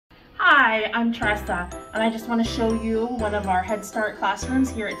Hi, I'm Tressa, and I just want to show you one of our Head Start classrooms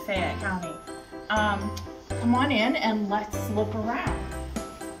here at Fayette County. Come on in and let's look around.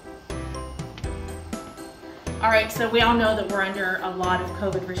 All right, so we all know that we're under a lot of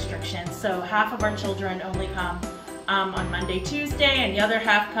COVID restrictions, so half of our children only come on Monday, Tuesday, and the other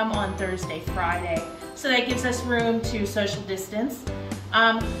half come on Thursday, Friday. So that gives us room to social distance.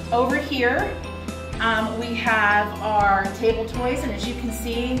 Over here, we have our table toys, and as you can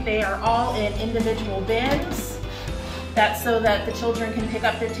see, they are all in individual bins. That's so that the children can pick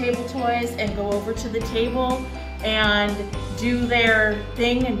up their table toys and go over to the table and do their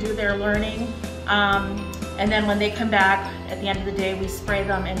thing and do their learning. And then when they come back at the end of the day, we spray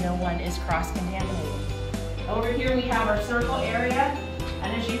them and no one is cross-contaminated. Over here we have our circle area,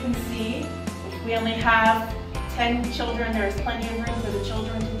 and as you can see, we only have 10 children. There's plenty of room for the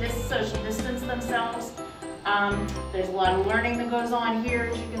children to social distance themselves. There's a lot of learning that goes on here.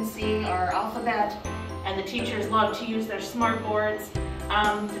 As you can see, our alphabet, and the teachers love to use their smart boards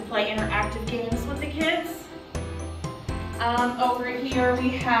to play interactive games with the kids. Over here we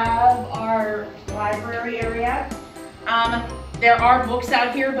have our library area. There are books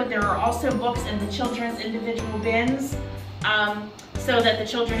out here, but there are also books in the children's individual bins, so that the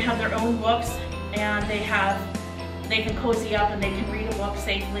children have their own books and they can cozy up and they can read a book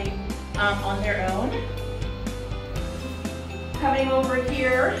safely on their own. Coming over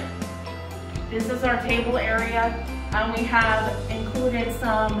here, this is our table area. We have included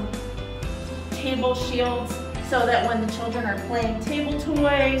some table shields so that when the children are playing table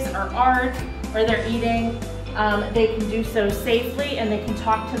toys or art or they're eating, they can do so safely and they can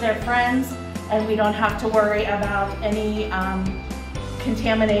talk to their friends, and we don't have to worry about any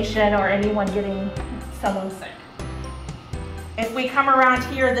contamination or anyone getting someone sick. If we come around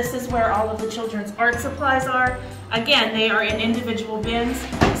here, this is where all of the children's art supplies are. Again, they are in individual bins,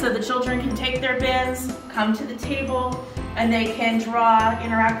 so the children can take their bins, come to the table, and they can draw,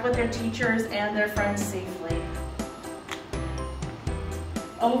 interact with their teachers and their friends safely.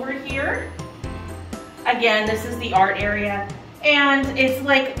 Over here, again, this is the art area, and it's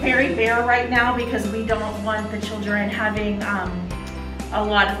like very bare right now because we don't want the children having a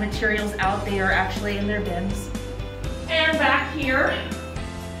lot of materials out there actually in their bins. And back here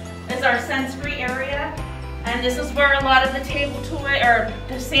is our sensory area, and this is where a lot of the table toy or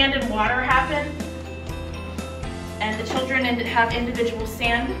the sand and water happen. And the children have individual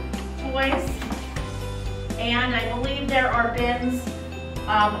sand toys, and I believe there are bins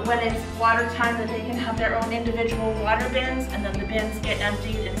when it's water time that they can have their own individual water bins, and then the bins get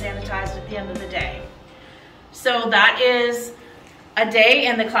emptied and sanitized at the end of the day. So that is a day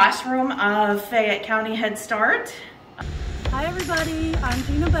in the classroom of Fayette County Head Start. Hi everybody, I'm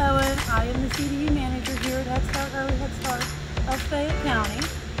Gina Bowen. I am the CDE manager here at Head Start Early Head Start of Fayette County.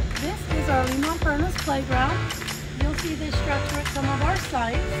 This is our Lemont Furnace playground. You'll see this structure at some of our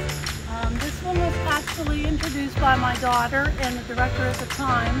sites. This one was actually introduced by my daughter and the director at the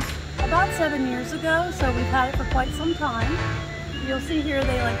time about 7 years ago, so we've had it for quite some time. You'll see here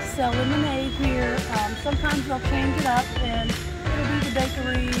they like to sell lemonade here. Sometimes they'll change it up and it'll be the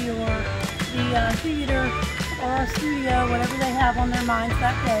bakery or the theater or our studio, whatever they have on their minds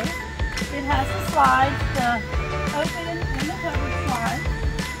that day. It has the slides, the open and the covered slides.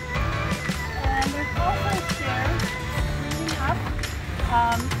 And there's also stairs leading up.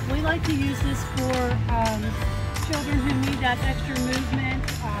 We like to use this for children who need that extra movement,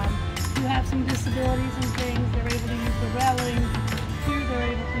 who have some disabilities and things. They're able to use the railings. Here they're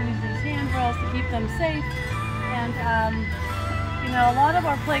able to use these handrails to keep them safe. And you know, a lot of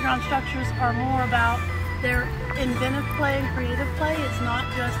our playground structures are more about their inventive play and creative play. It's not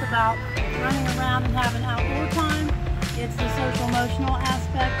just about running around and having outdoor time. It's the social emotional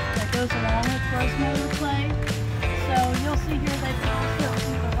aspect that goes along with gross motor play. So you'll see here they can also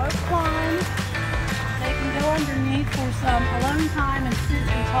do the rope climb. They can go underneath for some alone time and sit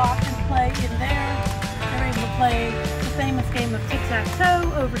and talk and play in there. They're able to play the famous game of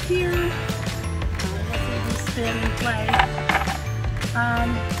tic-tac-toe over here. Let's see them spin and play.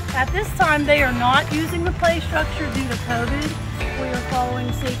 At this time, they are not using the play structure due to COVID. We are following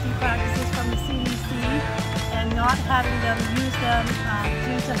safety practices from the CDC and not having them use them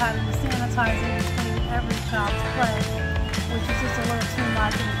due to having to sanitize in between every child's play, which is just a little too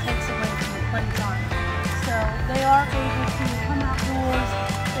much and it takes away from the playtime. So they are able to come outdoors.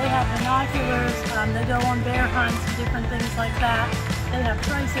 They have binoculars. They go on bear hunts and different things like that. They have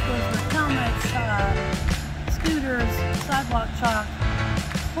tricycles with helmets, scooters, sidewalk chalk,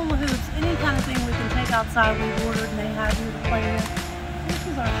 hula hoops, any kind of thing we can take outside we've ordered and they have here to play with. This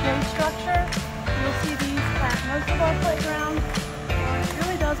is our shade structure. You'll see these at most of our playgrounds.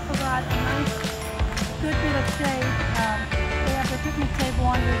 really does provide a nice, good bit of shade. They have their picnic table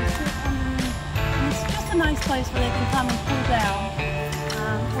under to sit underneath. And it's just a nice place where they can come and cool down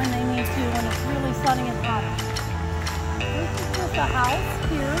when they need to, when it's really sunny and hot. This is just a house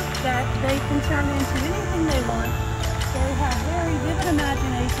here that they can turn into anything they want. They have very vivid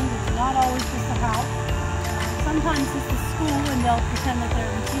imaginations. It's not always just a house. Sometimes it's a school and they'll pretend that they're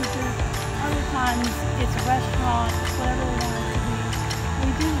the teachers. Other times it's a restaurant, whatever they want it to be. We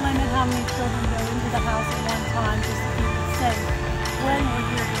do limit how many children go into the house at one time just to keep it safe when we're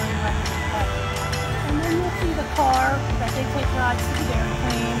here doing regular play. And then you'll see the car that they take rides to the Dairy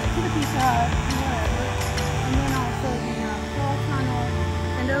Queen, to the Pizza Hut, and wherever. And then also the fall tunnel.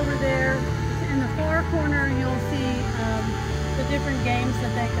 And over there in the far corner you'll see the different games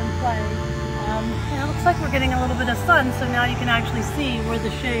that they can play. And it looks like we're getting a little bit of sun, so now you can actually see where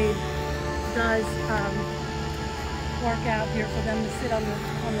the shade does work out here for them to sit on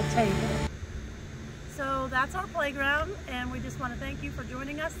the table. So that's our playground, and we just want to thank you for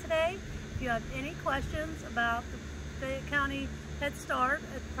joining us today. If you have any questions about the Fayette County Head Start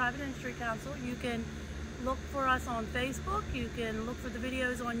at the Private Industry Council, you can look for us on Facebook, you can look for the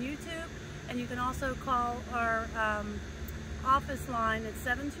videos on YouTube, and you can also call our office line at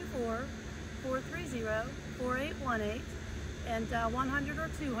 724-430-4818 and 100 or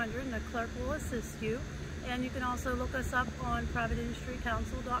 200, and the clerk will assist you. And you can also look us up on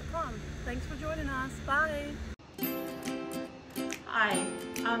privateindustrycouncil.com. Thanks for joining us. Bye. Hi.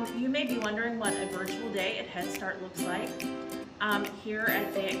 You may be wondering what a virtual day at Head Start looks like. Here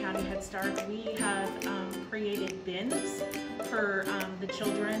at Fayette County Head Start, we have created bins for the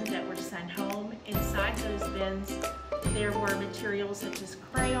children that were sent home. Inside those bins, there were materials such as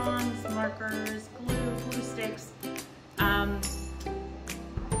crayons, markers, glue sticks,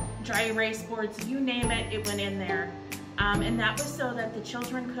 dry erase boards, you name it, it went in there. And that was so that the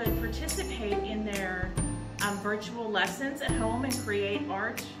children could participate in their virtual lessons at home and create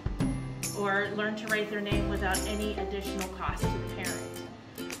art or learn to write their name without any additional cost to the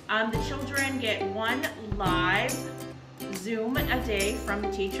parent. The children get one live Zoom a day from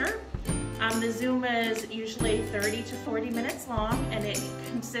the teacher. The Zoom is usually 30 to 40 minutes long, and it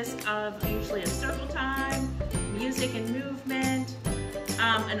consists of usually a circle time, music and movement,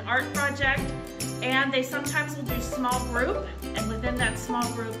 an art project, and they sometimes will do small group, and within that small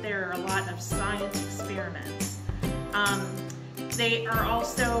group there are a lot of science experiments. They are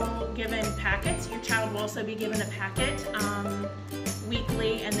also given packets. Your child will also be given a packet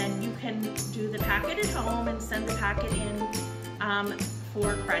weekly, and then you can do the packet at home and send the packet in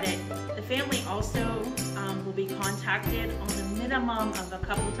for credit. The family also will be contacted on a minimum of a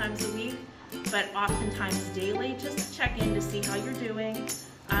couple times a week, but oftentimes daily, just to check in to see how you're doing.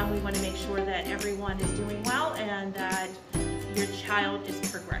 We want to make sure that everyone is doing well and that your child is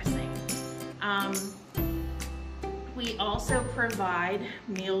progressing. We also provide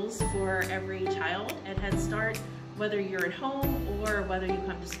meals for every child at Head Start, whether you're at home or whether you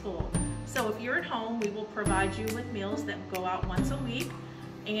come to school. So if you're at home, we will provide you with meals that go out once a week,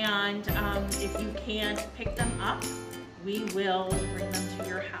 and if you can't pick them up, we will bring them to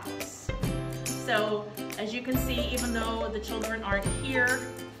your house. So as you can see, even though the children aren't here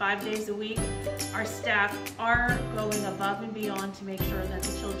 5 days a week, our staff are going above and beyond to make sure that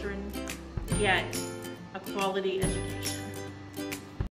the children get a quality education.